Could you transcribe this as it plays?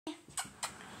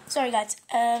Sorry guys.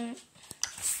 I'll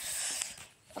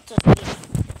just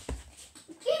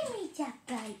Give me that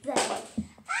baby.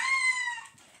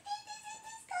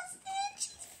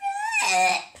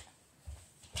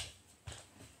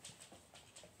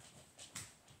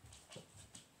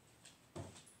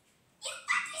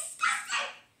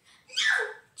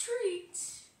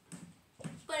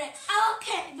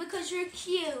 because you're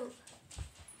cute.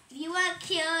 If you weren't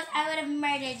cute, I would have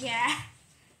murdered you.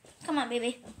 Come on,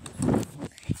 baby.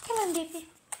 Come on, baby.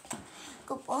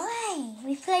 Good boy.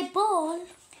 We play ball.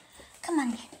 Come on,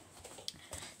 then.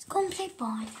 Let's go and play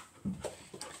ball.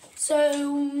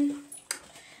 So,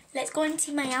 let's go and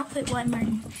see my outfit what I'm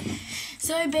wearing.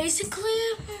 So, basically,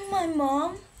 my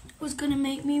mom was going to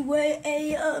make me wear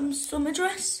a summer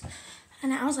dress.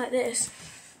 And I was like this.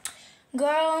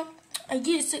 Girl, I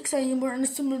get 6 a.m. wearing a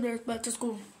summer dress back to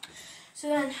school. So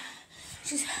then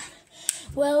she said,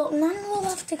 well, Nana will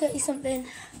have to get you something.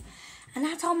 And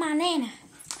I told my Nana.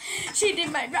 She did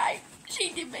me right.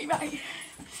 She did me right.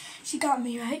 She got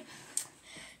me right.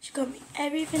 She got me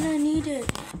everything I needed.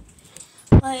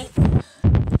 Like,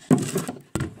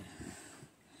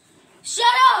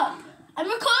 shut up! I'm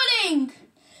recording!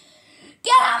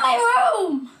 Get out of my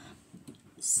room!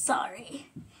 Sorry.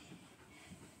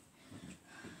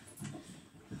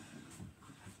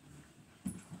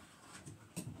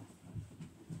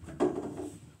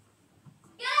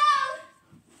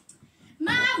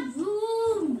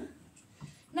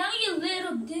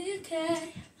 Dickhead.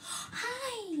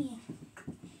 Hi.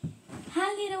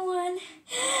 Hi, little one.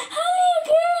 Hi, little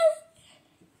girl.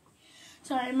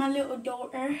 Sorry, my little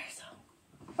daughter. So,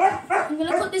 I'm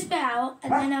going to cut this bit out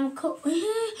and then I'm cut.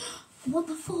 What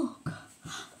the fuck?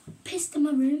 Pissed in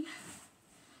my room.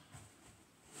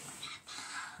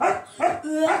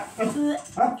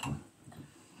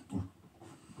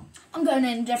 I'm going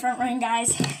in a different room,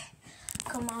 guys.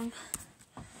 Come on.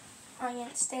 I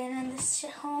ain't staying in this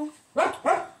shithole.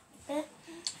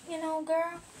 You know,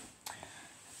 girl.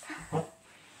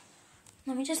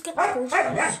 Let me just get the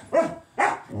groceries.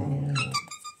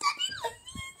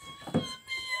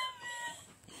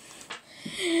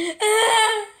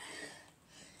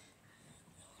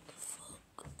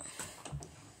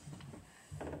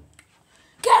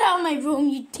 Get out of my room,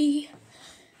 you D.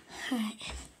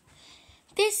 Alright.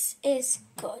 This is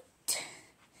good.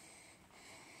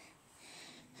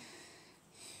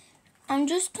 I'm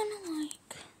just gonna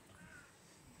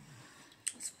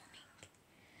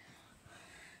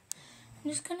I'm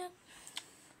just gonna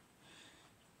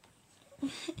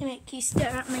make you stare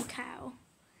at my cow.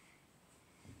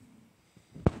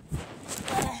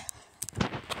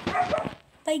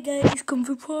 Bye guys, come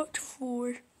for part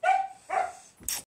 4.